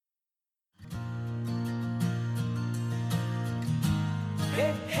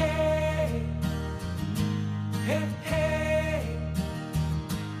Hey, hey, hey, hey,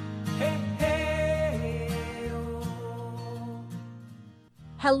 hey, hey, oh.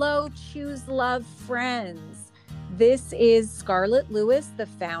 Hello, Choose Love friends. This is Scarlett Lewis, the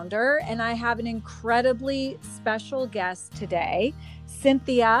founder, and I have an incredibly special guest today,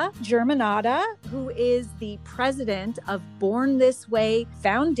 Cynthia Germanata, who is the president of Born This Way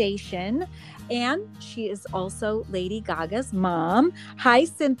Foundation, and she is also Lady Gaga's mom. Hi,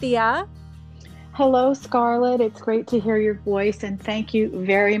 Cynthia. Hello, Scarlett. It's great to hear your voice, and thank you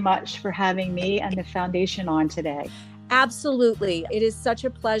very much for having me and the foundation on today. Absolutely. It is such a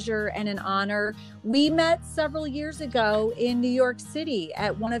pleasure and an honor. We met several years ago in New York City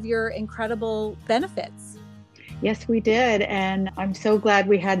at one of your incredible benefits. Yes, we did, and I'm so glad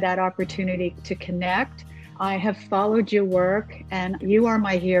we had that opportunity to connect. I have followed your work, and you are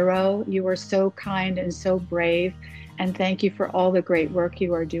my hero. You are so kind and so brave, and thank you for all the great work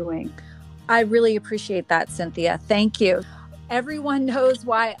you are doing. I really appreciate that, Cynthia. Thank you. Everyone knows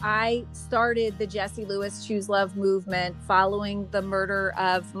why I started the Jessie Lewis Choose Love movement following the murder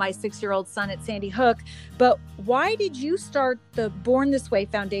of my 6-year-old son at Sandy Hook. But why did you start the Born This Way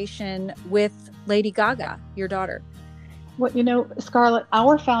Foundation with Lady Gaga, your daughter? Well, Scarlett,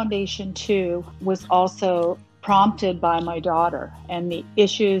 our foundation too was also prompted by my daughter and the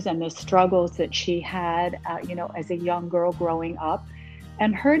issues and the struggles that she had, as a young girl growing up,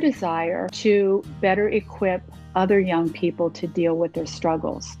 and her desire to better equip other young people to deal with their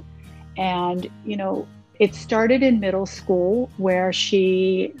struggles. And, it started in middle school where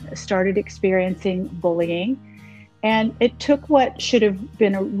she started experiencing bullying. And it took what should have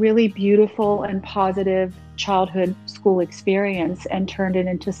been a really beautiful and positive childhood school experience and turned it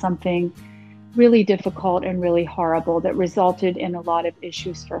into something really difficult and really horrible that resulted in a lot of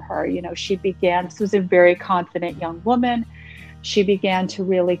issues for her. This was a very confident young woman. She began to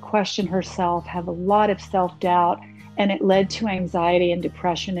really question herself, have a lot of self-doubt, and it led to anxiety and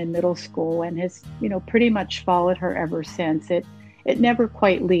depression in middle school and has, pretty much followed her ever since. It never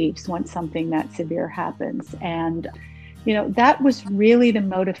quite leaves once something that severe happens. And, that was really the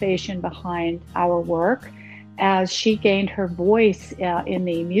motivation behind our work. As she gained her voice in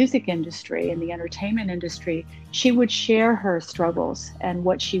the music industry, in the entertainment industry, she would share her struggles and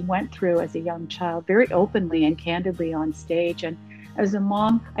what she went through as a young child very openly and candidly on stage. And as a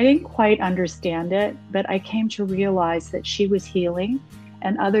mom, I didn't quite understand it, but I came to realize that she was healing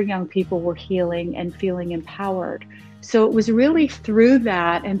and other young people were healing and feeling empowered. So it was really through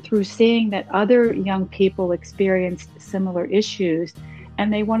that and through seeing that other young people experienced similar issues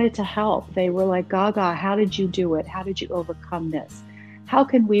and they wanted to help. They were like, Gaga, how did you do it? How did you overcome this? How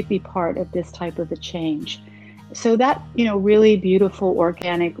can we be part of this type of a change? So that, really beautiful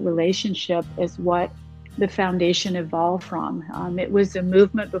organic relationship is what the foundation evolved from. It was a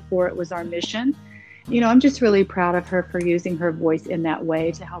movement before it was our mission. I'm just really proud of her for using her voice in that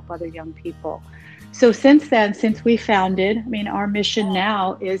way to help other young people. So since then, since we founded, our mission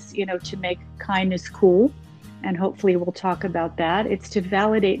now is, to make kindness cool. And hopefully we'll talk about that. It's to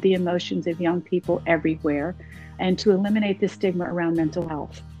validate the emotions of young people everywhere and to eliminate the stigma around mental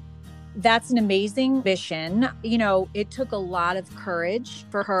health. That's an amazing mission. It took a lot of courage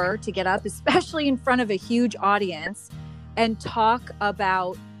for her to get up, especially in front of a huge audience, and talk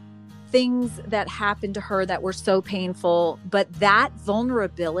about things that happened to her that were so painful. But that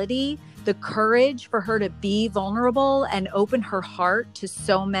vulnerability, the courage for her to be vulnerable and open her heart to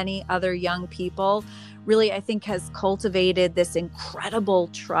so many other young people, really, I think has cultivated this incredible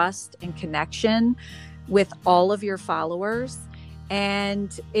trust and connection with all of your followers.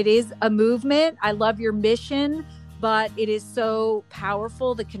 And it is a movement. I love your mission, but it is so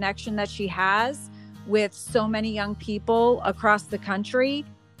powerful, the connection that she has with so many young people across the country.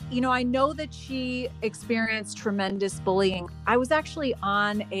 I know that she experienced tremendous bullying. I was actually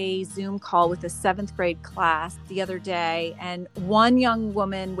on a Zoom call with a 7th grade class the other day, and one young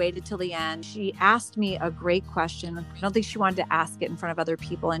woman waited till the end. She asked me a great question. I don't think she wanted to ask it in front of other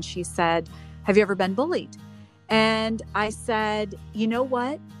people. And she said, have you ever been bullied? And I said, you know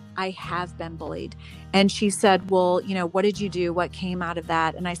what? I have been bullied. And she said, well, what did you do? What came out of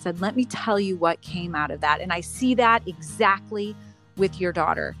that? And I said, let me tell you what came out of that. And I see that exactly with your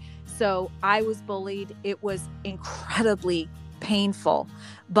daughter. So I was bullied. It was incredibly painful,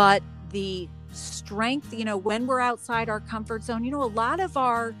 but the strength, when we're outside our comfort zone, a lot of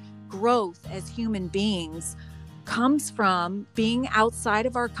our growth as human beings comes from being outside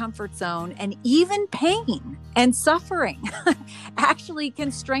of our comfort zone, and even pain and suffering actually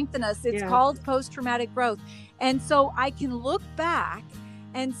can strengthen us. It's called post-traumatic growth. And so I can look back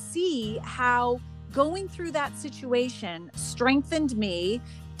and see how going through that situation strengthened me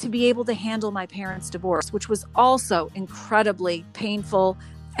to be able to handle my parents' divorce, which was also incredibly painful.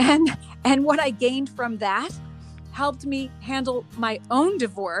 And what I gained from that helped me handle my own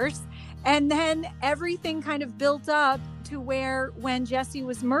divorce. And then everything kind of built up to where when Jesse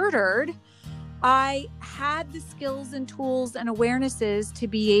was murdered, I had the skills and tools and awarenesses to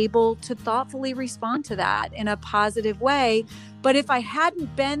be able to thoughtfully respond to that in a positive way. But if I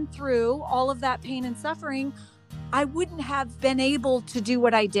hadn't been through all of that pain and suffering, I wouldn't have been able to do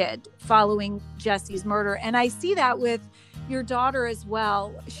what I did following Jesse's murder. And I see that with your daughter as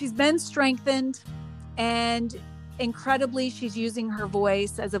well. She's been strengthened, and incredibly, she's using her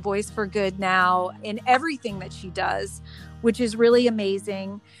voice as a voice for good now in everything that she does, which is really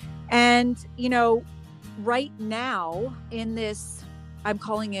amazing. And, right now in this, I'm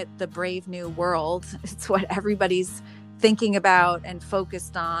calling it the brave new world. It's what everybody's thinking about and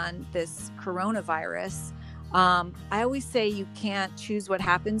focused on, this coronavirus. I always say you can't choose what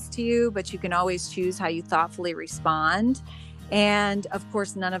happens to you, but you can always choose how you thoughtfully respond. And of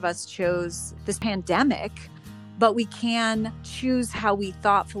course, none of us chose this pandemic, but we can choose how we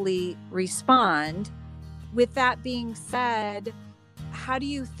thoughtfully respond. With that being said, how do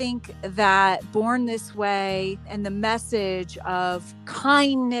you think that Born This Way and the message of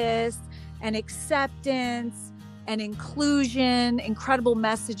kindness and acceptance and inclusion, incredible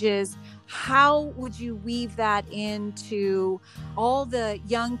messages, how would you weave that into all the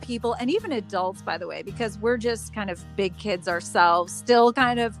young people and even adults, by the way, because we're just kind of big kids ourselves, still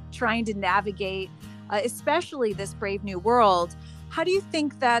kind of trying to navigate, especially this brave new world. How do you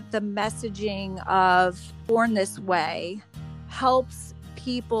think that the messaging of Born This Way helps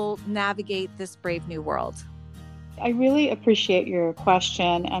people navigate this brave new world? I really appreciate your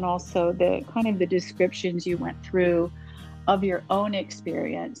question, and also the kind of the descriptions you went through of your own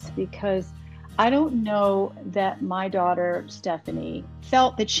experience, because I don't know that my daughter, Stephanie,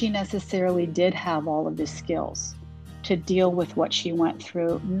 felt that she necessarily did have all of the skills to deal with what she went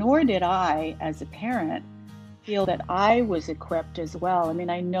through, nor did I, as a parent, feel that I was equipped as well. I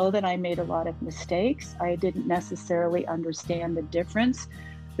mean, I know that I made a lot of mistakes. I didn't necessarily understand the difference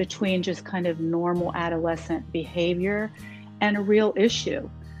between just kind of normal adolescent behavior and a real issue.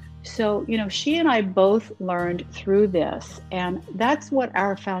 So, she and I both learned through this, and that's what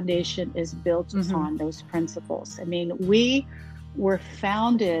our foundation is built upon, those principles. I mean, we were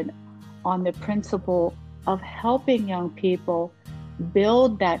founded on the principle of helping young people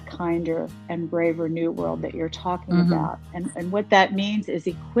build that kinder and braver new world that you're talking about. And what that means is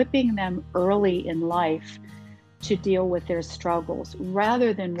equipping them early in life to deal with their struggles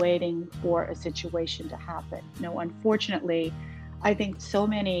rather than waiting for a situation to happen. Unfortunately, I think so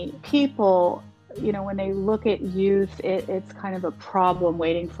many people, when they look at youth, it's kind of a problem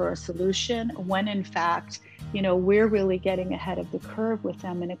waiting for a solution, when in fact, we're really getting ahead of the curve with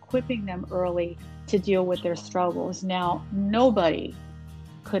them and equipping them early to deal with their struggles. Now, nobody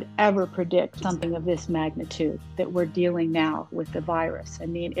could ever predict something of this magnitude that we're dealing now with the virus. I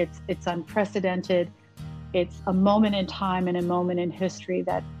mean, it's unprecedented. It's a moment in time and a moment in history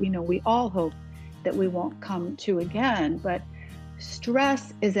that, we all hope that we won't come to again. But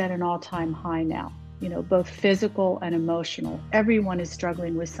stress is at an all-time high now, both physical and emotional. Everyone is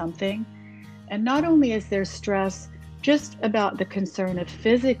struggling with something. And not only is there stress just about the concern of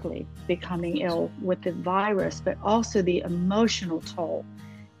physically becoming ill with the virus, but also the emotional toll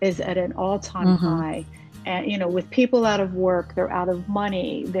is at an all-time high. And, with people out of work, they're out of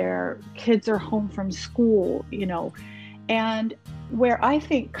money, their kids are home from school, and where I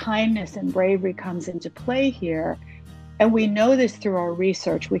think kindness and bravery comes into play here. And we know this through our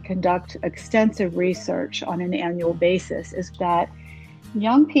research. We conduct extensive research on an annual basis, is that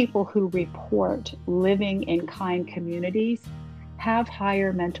young people who report living in kind communities have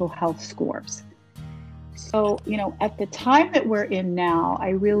higher mental health scores. So, at the time that we're in now, I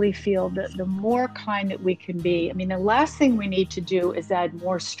really feel that the more kind that we can be, I mean, the last thing we need to do is add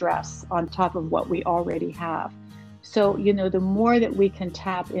more stress on top of what we already have. So, the more that we can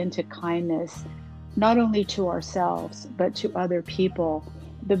tap into kindness, not only to ourselves, but to other people,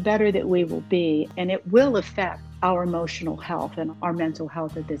 the better that we will be. And it will affect our emotional health and our mental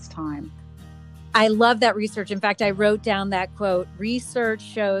health at this time. I love that research. In fact, I wrote down that quote: research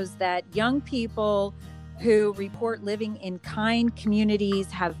shows that young people who report living in kind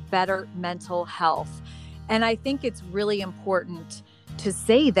communities have better mental health. And I think it's really important to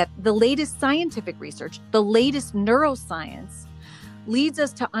say that the latest scientific research, the latest neuroscience, leads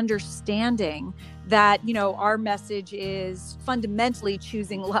us to understanding that, our message is fundamentally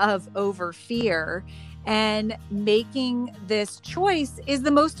choosing love over fear. And making this choice is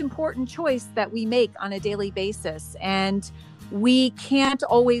the most important choice that we make on a daily basis. And we can't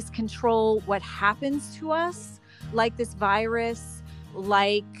always control what happens to us, like this virus,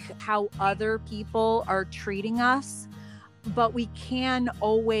 like how other people are treating us. But we can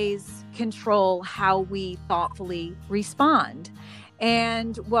always control how we thoughtfully respond.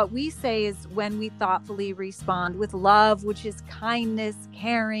 And what we say is when we thoughtfully respond with love, which is kindness,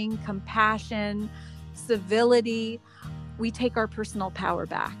 caring, compassion, civility, we take our personal power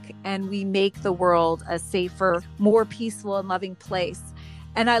back and we make the world a safer, more peaceful and loving place.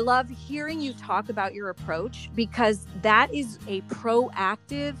 And I love hearing you talk about your approach because that is a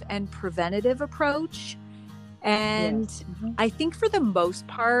proactive and preventative approach. And Yes. Mm-hmm. I think for the most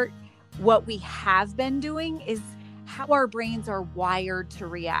part, what we have been doing is how our brains are wired to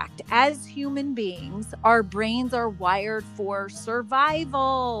react. As human beings, our brains are wired for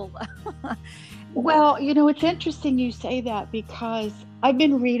survival. Well, it's interesting you say that because I've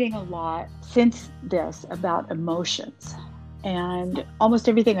been reading a lot since this about emotions. And almost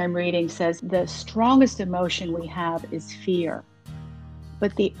everything I'm reading says the strongest emotion we have is fear.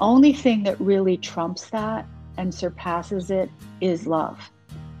 But the only thing that really trumps that and surpasses it is love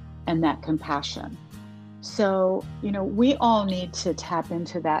and that compassion. So, we all need to tap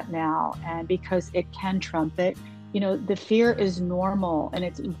into that now. And because it can trump it, the fear is normal and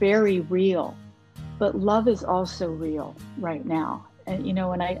it's very real. But love is also real right now. And,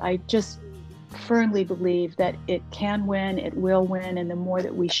 and I just firmly believe that it can win, it will win. And the more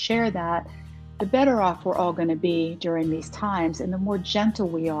that we share that, the better off we're all going to be during these times. And the more gentle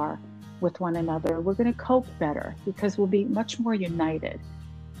we are with one another, we're going to cope better because we'll be much more united.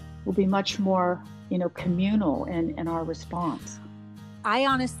 We'll be much more, communal in our response. I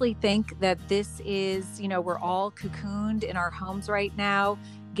honestly think that this is, we're all cocooned in our homes right now,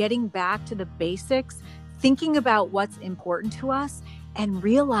 getting back to the basics, thinking about what's important to us, and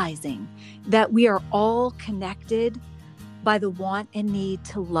realizing that we are all connected by the want and need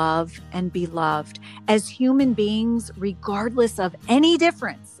to love and be loved as human beings, regardless of any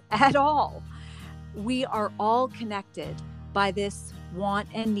difference at all. We are all connected by this want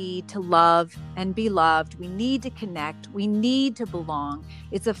and need to love and be loved. We need to connect. We need to belong.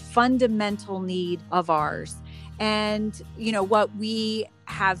 It's a fundamental need of ours. And, what we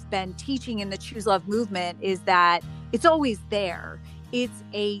have been teaching in the Choose Love movement is that it's always there. It's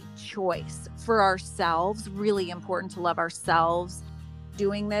a choice for ourselves, really important to love ourselves.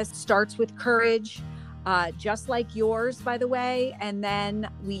 Doing this starts with courage, just like yours, by the way. And then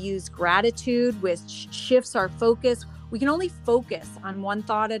we use gratitude, which shifts our focus. We can only focus on one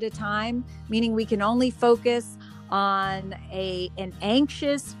thought at a time, meaning we can only focus on an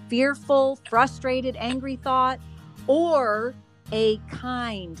anxious, fearful, frustrated, angry thought, or a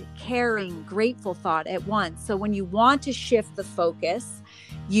kind, caring, grateful thought at once. So when you want to shift the focus,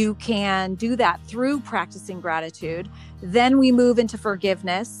 you can do that through practicing gratitude. Then we move into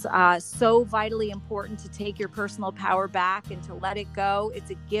forgiveness. So vitally important to take your personal power back and to let it go. It's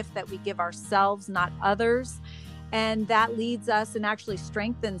a gift that we give ourselves, not others. And that leads us and actually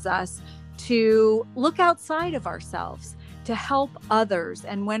strengthens us to look outside of ourselves, to help others.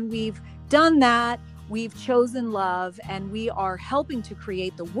 And when we've done that, we've chosen love and we are helping to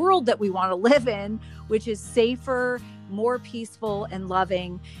create the world that we want to live in, which is safer, more peaceful and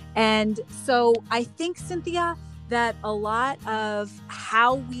loving. And so I think, Cynthia, that a lot of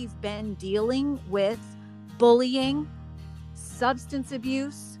how we've been dealing with bullying, substance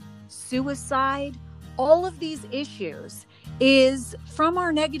abuse, suicide, all of these issues is from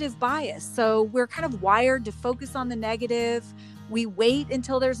our negative bias. So we're kind of wired to focus on the negative. We wait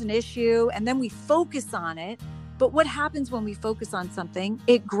until there's an issue and then we focus on it. But what happens when we focus on something?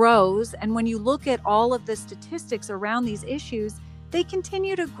 It grows. And when you look at all of the statistics around these issues, they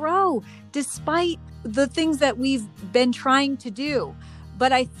continue to grow despite the things that we've been trying to do.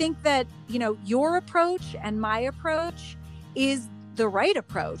 But I think that, your approach and my approach is the right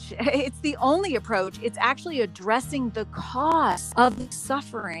approach. It's the only approach. It's actually addressing the cause of the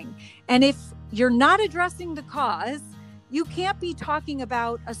suffering. And if you're not addressing the cause, you can't be talking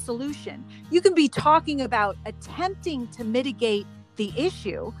about a solution. You can be talking about attempting to mitigate the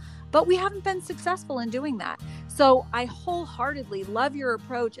issue, but we haven't been successful in doing that. So I wholeheartedly love your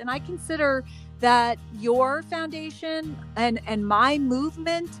approach. And I consider that your foundation and my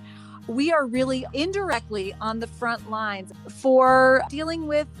movement, we are really indirectly on the front lines for dealing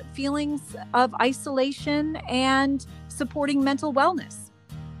with feelings of isolation and supporting mental wellness.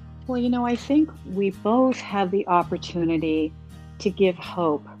 Well, I think we both have the opportunity to give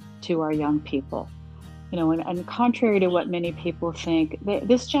hope to our young people. And contrary to what many people think,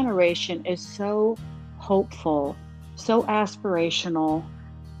 this generation is so hopeful, so aspirational.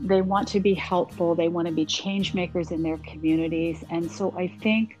 They want to be helpful. They want to be change makers in their communities. And so I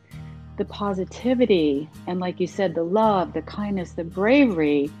think the positivity and, like you said, the love, the kindness, the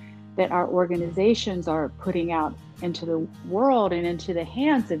bravery that our organizations are putting out into the world and into the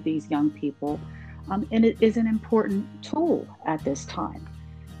hands of these young people, and it is an important tool at this time.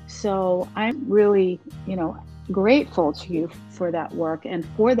 So I'm really, grateful to you for that work and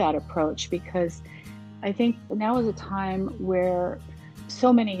for that approach, because I think now is a time where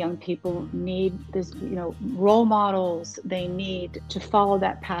so many young people need this, role models. They need to follow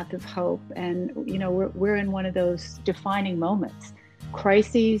that path of hope. And, we're in one of those defining moments.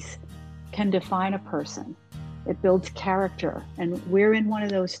 Crises can define a person. It builds character. And we're in one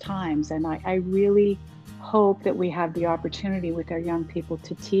of those times. And I really hope that we have the opportunity with our young people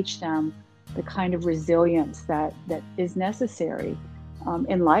to teach them the kind of resilience that is necessary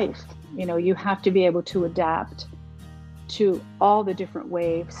in life. You have to be able to adapt to all the different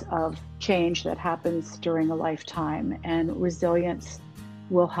waves of change that happens during a lifetime, and resilience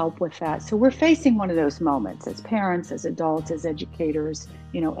will help with that. So we're facing one of those moments as parents, as adults, as educators,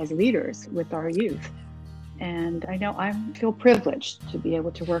 as leaders with our youth. And I know I feel privileged to be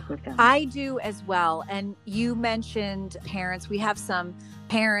able to work with them. I do as well. And you mentioned parents. We have some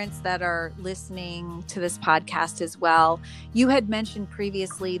parents that are listening to this podcast as well. You had mentioned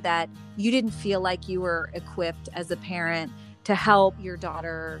previously that you didn't feel like you were equipped as a parent to help your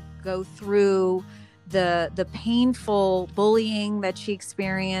daughter go through the painful bullying that she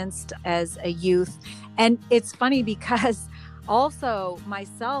experienced as a youth. And it's funny because also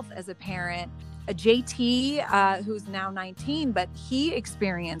myself as a parent, JT, who's now 19, but he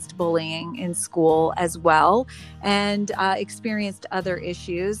experienced bullying in school as well, and experienced other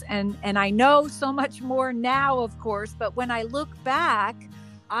issues. And I know so much more now, of course, but when I look back,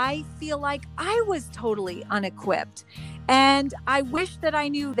 I feel like I was totally unequipped. And I wish that I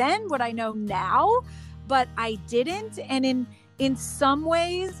knew then what I know now, but I didn't. And in some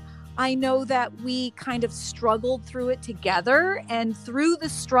ways, I know that we kind of struggled through it together, and through the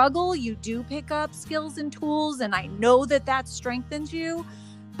struggle, you do pick up skills and tools, and I know that strengthens you.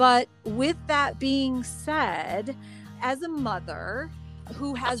 But with that being said, as a mother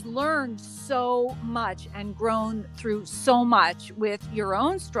who has learned so much and grown through so much with your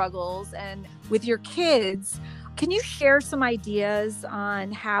own struggles and with your kids, can you share some ideas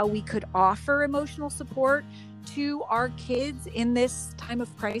on how we could offer emotional support to our kids in this time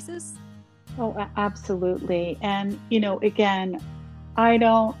of crisis? Oh, absolutely. And, again, I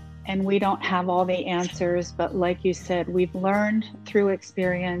don't, and we don't have all the answers, but like you said, we've learned through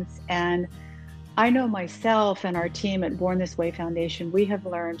experience. And I know myself and our team at Born This Way Foundation, we have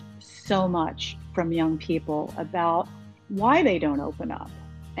learned so much from young people about why they don't open up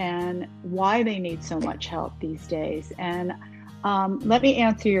and why they need so much help these days. And let me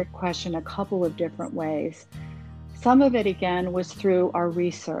answer your question a couple of different ways. Some of it, again, was through our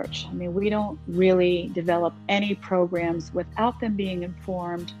research. I mean, we don't really develop any programs without them being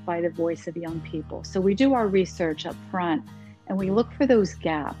informed by the voice of young people. So we do our research up front, and we look for those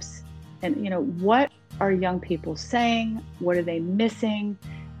gaps. And, what are young people saying? What are they missing?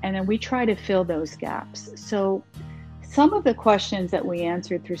 And then we try to fill those gaps. So some of the questions that we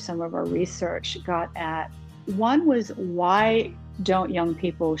answered through some of our research got at, one was, why don't young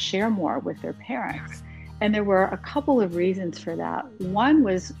people share more with their parents? And there were a couple of reasons for that. One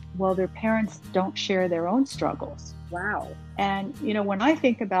was, well, their parents don't share their own struggles. Wow. And, when I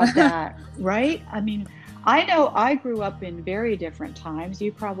think about that, right? I mean, I know I grew up in very different times.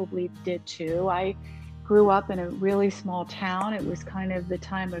 You probably did too. I grew up in a really small town. It was kind of the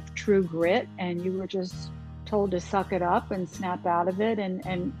time of true grit, and you were just told to suck it up and snap out of it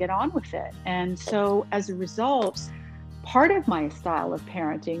and get on with it. And so as a result, part of my style of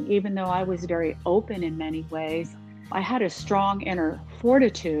parenting, even though I was very open in many ways, I had a strong inner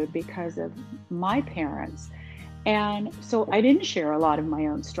fortitude because of my parents. And so I didn't share a lot of my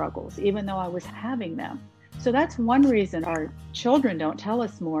own struggles, even though I was having them. So that's one reason our children don't tell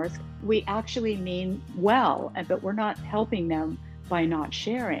us more. We actually mean well, but we're not helping them by not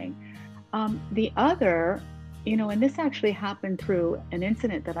sharing. The other, and this actually happened through an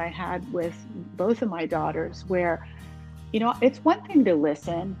incident that I had with both of my daughters, where it's one thing to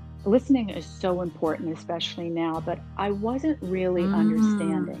listen. Listening is so important, especially now, but I wasn't really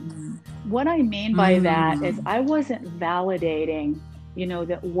understanding. What I mean by that is I wasn't validating,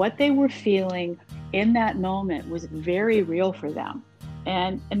 that what they were feeling in that moment was very real for them.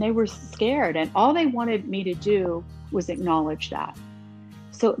 And they were scared, and all they wanted me to do was acknowledge that.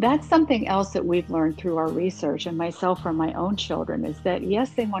 So that's something else that we've learned through our research, and myself from my own children, is that yes,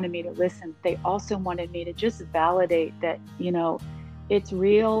 they wanted me to listen. They also wanted me to just validate that, it's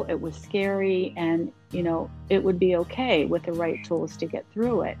real, it was scary, and, it would be okay with the right tools to get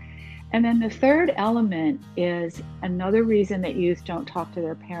through it. And then the third element is another reason that youth don't talk to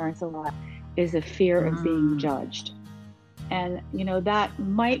their parents a lot is a fear of being judged. And, that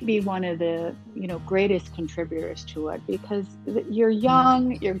might be one of the, greatest contributors to it, because you're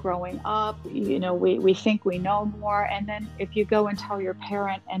young, you're growing up, we think we know more. And then if you go and tell your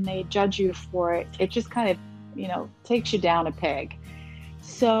parent and they judge you for it, it just kind of, takes you down a peg.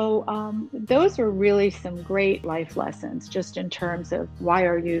 So those are really some great life lessons, just in terms of why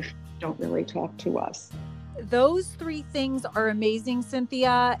our youth don't really talk to us. Those three things are amazing,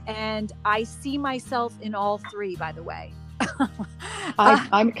 Cynthia. And I see myself in all three, by the way.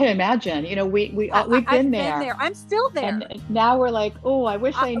 I can imagine. We've been there. I'm still there. And now we're like, oh, I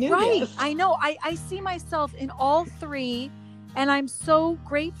wish I knew right. this. I know. I see myself in all three. And I'm so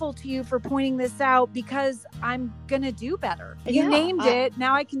grateful to you for pointing this out, because I'm going to do better. You named it.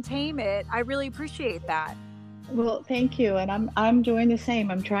 Now I can tame it. I really appreciate that. Well, thank you. And I'm doing the same.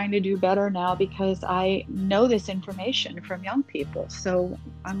 I'm trying to do better now because I know this information from young people. So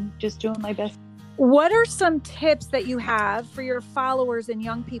I'm just doing my best. What are some tips that you have for your followers and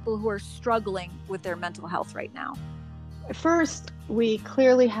young people who are struggling with their mental health right now? First, we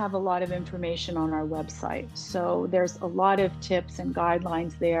clearly have a lot of information on our website. So there's a lot of tips and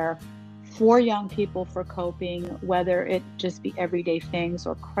guidelines there for young people for coping, whether it just be everyday things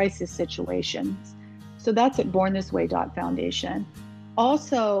or crisis situations. So that's at bornthisway.foundation.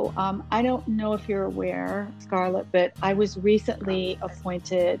 Also, I don't know if you're aware, Scarlett, but I was recently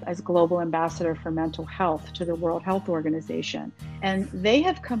appointed as Global Ambassador for Mental Health to the World Health Organization. And they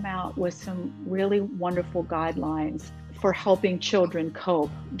have come out with some really wonderful guidelines for helping children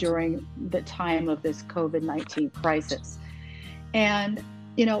cope during the time of this COVID-19 crisis. And,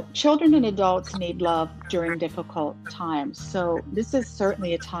 children and adults need love during difficult times. So this is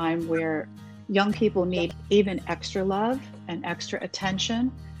certainly a time where young people need even extra love and extra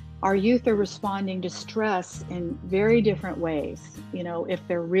attention. Our youth are responding to stress in very different ways. If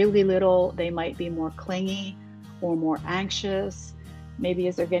they're really little, they might be more clingy or more anxious. Maybe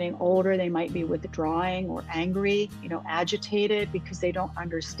as they're getting older, they might be withdrawing or angry, agitated because they don't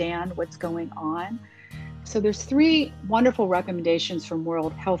understand what's going on. So there's three wonderful recommendations from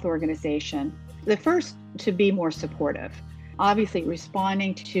World Health Organization. The first, to be more supportive. Obviously,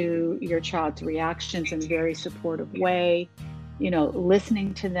 responding to your child's reactions in a very supportive way,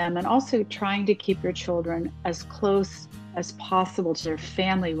 listening to them, and also trying to keep your children as close as possible to their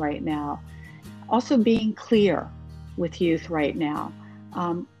family right now. Also being clear with youth right now.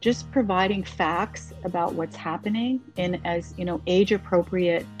 Just providing facts about what's happening in as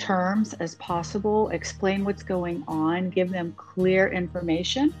age-appropriate terms as possible. Explain what's going on. Give them clear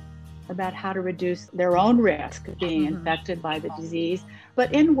information about how to reduce their own risk of being infected by the disease,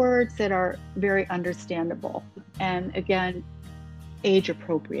 but in words that are very understandable. And again, age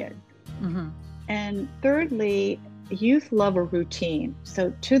appropriate. And thirdly, youth love a routine.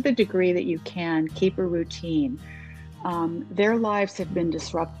 So to the degree that you can, keep a routine. Their lives have been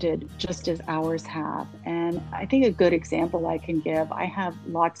disrupted just as ours have. And I think a good example I can give, I have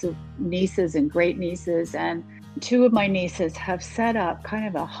lots of nieces and great nieces, and two of my nieces have set up kind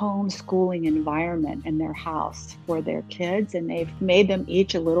of a homeschooling environment in their house for their kids, and they've made them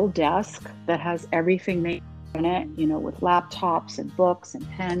each a little desk that has everything they in it, with laptops and books and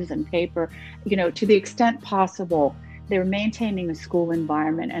pens and paper, to the extent possible. They're maintaining a school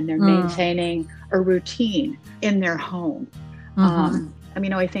environment, and they're maintaining a routine in their home.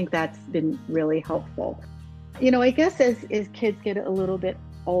 I think that's been really helpful. I guess as kids get a little bit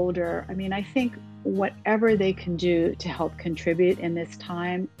older, I think whatever they can do to help contribute in this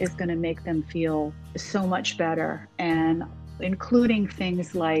time is going to make them feel so much better, and including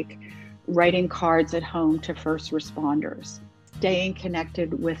things like writing cards at home to first responders, staying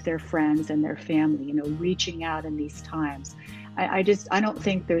connected with their friends and their family, reaching out in these times. I don't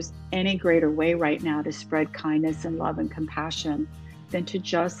think there's any greater way right now to spread kindness and love and compassion than to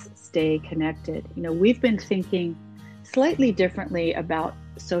just stay connected. We've been thinking slightly differently about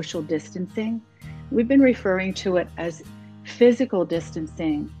social distancing. We've been referring to it as physical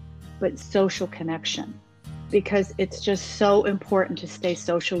distancing, but social connection, because it's just so important to stay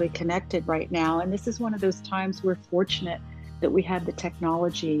socially connected right now. And this is one of those times we're fortunate that we have the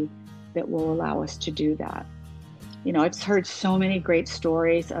technology that will allow us to do that. I've heard so many great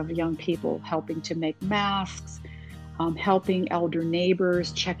stories of young people helping to make masks, helping elder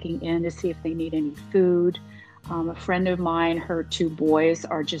neighbors, checking in to see if they need any food. A friend of mine, her two boys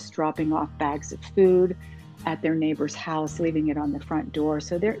are just dropping off bags of food at their neighbor's house, leaving it on the front door.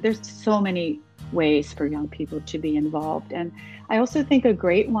 So there's so many ways for young people to be involved. And I also think a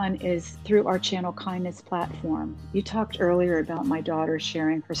great one is through our Channel Kindness platform. You talked earlier about my daughter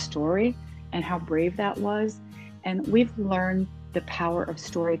sharing her story and how brave that was. And we've learned the power of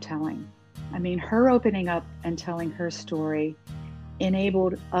storytelling. I mean, her opening up and telling her story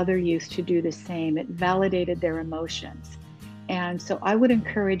enabled other youth to do the same. It validated their emotions. And so I would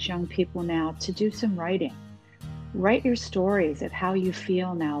encourage young people now to do some writing. Write your stories of how you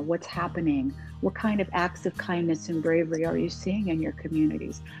feel now, what's happening, what kind of acts of kindness and bravery are you seeing in your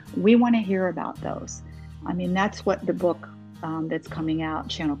communities? We want to hear about those. I mean, that's what the book that's coming out,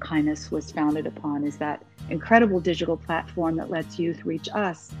 Channel Kindness, was founded upon, is that incredible digital platform that lets youth reach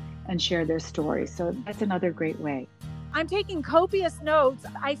us and share their stories. So that's another great way. I'm taking copious notes.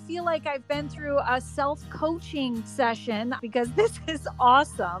 I feel like I've been through a self-coaching session because this is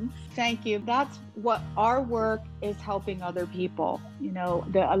awesome. Thank you. That's what our work is, helping other people. You know,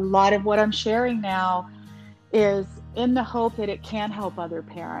 a lot of what I'm sharing now is in the hope that it can help other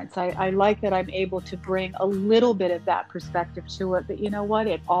parents. I like that I'm able to bring a little bit of that perspective to it, but you know what?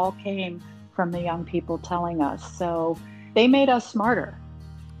 It all came from the young people telling us. So they made us smarter.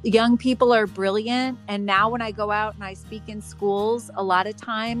 Young people are brilliant. And now when I go out and I speak in schools, a lot of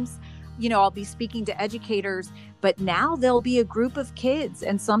times, you know, I'll be speaking to educators, but now there'll be a group of kids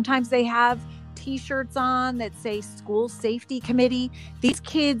and sometimes they have t-shirts on that say School Safety Committee. These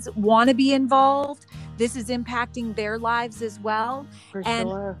kids want to be involved. This is impacting their lives as well. For and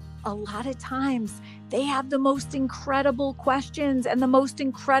sure. A lot of times they have the most incredible questions and the most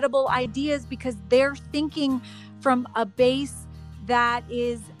incredible ideas because they're thinking from a base that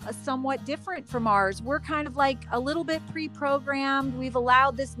is somewhat different from ours. We're kind of like a little bit pre-programmed. We've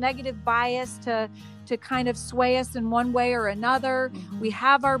allowed this negative bias to kind of sway us in one way or another. Mm-hmm. We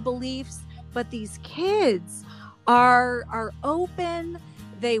have our beliefs, but these kids are open.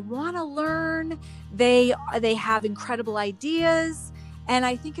 They want to learn. They have incredible ideas. And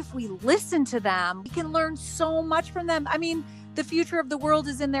I think if we listen to them, we can learn so much from them. I mean, the future of the world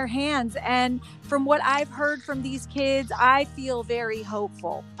is in their hands. And from what I've heard from these kids, I feel very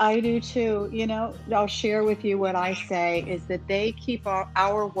hopeful. I do too. You know, I'll share with you what I say is that they keep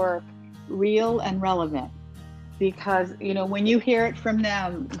our work real and relevant because, you know, when you hear it from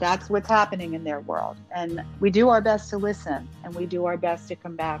them, that's what's happening in their world. And we do our best to listen and we do our best to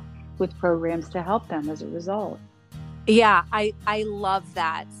come back with programs to help them as a result. Yeah, I love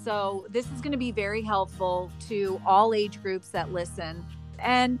that. So this is going to be very helpful to all age groups that listen.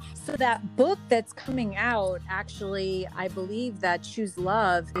 And so that book that's coming out, actually, I believe that Choose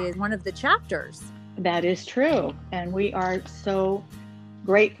Love is one of the chapters. That is true. And we are so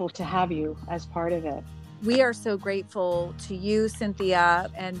grateful to have you as part of it. We are so grateful to you, Cynthia,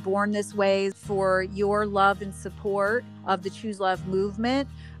 and Born This Way for your love and support of the Choose Love movement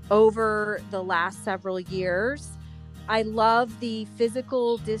over the last several years. I love the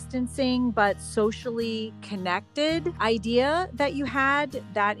physical distancing, but socially connected idea that you had.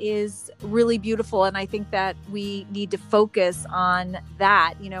 That is really beautiful. And I think that we need to focus on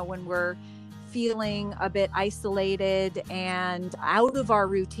that, you know, when we're feeling a bit isolated and out of our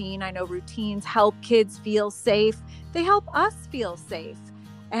routine. I know routines help kids feel safe. They help us feel safe.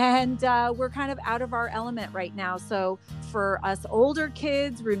 And we're kind of out of our element right now. So for us older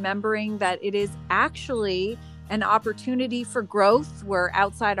kids, remembering that it is actually an opportunity for growth. We're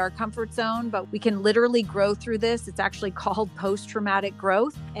outside our comfort zone, but we can literally grow through this. It's actually called post-traumatic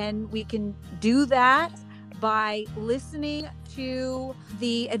growth. And we can do that by listening to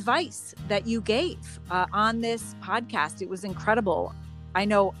the advice that you gave on this podcast. It was incredible. I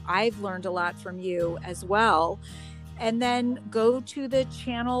know I've learned a lot from you as well. And then go to the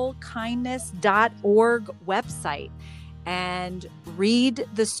channelkindness.org website and read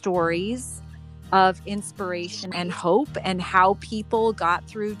the stories of inspiration and hope and how people got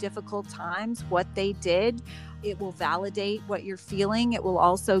through difficult times, what they did. It will validate what you're feeling. It will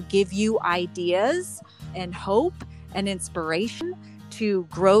also give you ideas and hope and inspiration to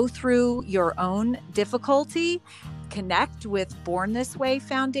grow through your own difficulty. Connect with Born This Way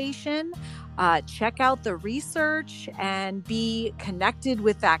Foundation. Check out the research and be connected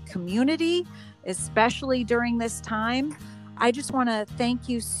with that community, especially during this time. I just want to thank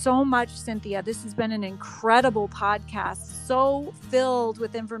you so much, Cynthia. This has been an incredible podcast, so filled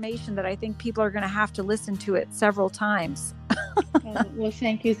with information that I think people are going to have to listen to it several times. Well,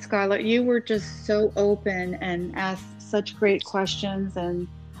 thank you, Scarlett. You were just so open and asked such great questions. And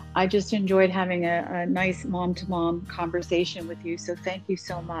I just enjoyed having a nice mom-to-mom conversation with you. So thank you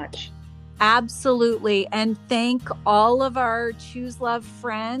so much. Absolutely. And thank all of our Choose Love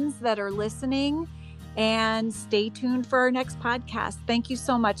friends that are listening, and stay tuned for our next podcast. Thank you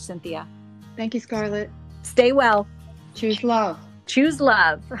so much, Cynthia. Thank you, Scarlett. Stay well. Choose love. Choose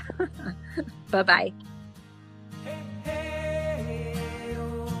love. Bye-bye.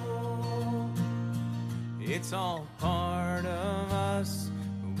 It's all part of us.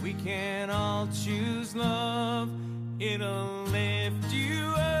 We can all choose love. It'll lift you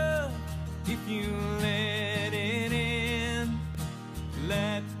up if you let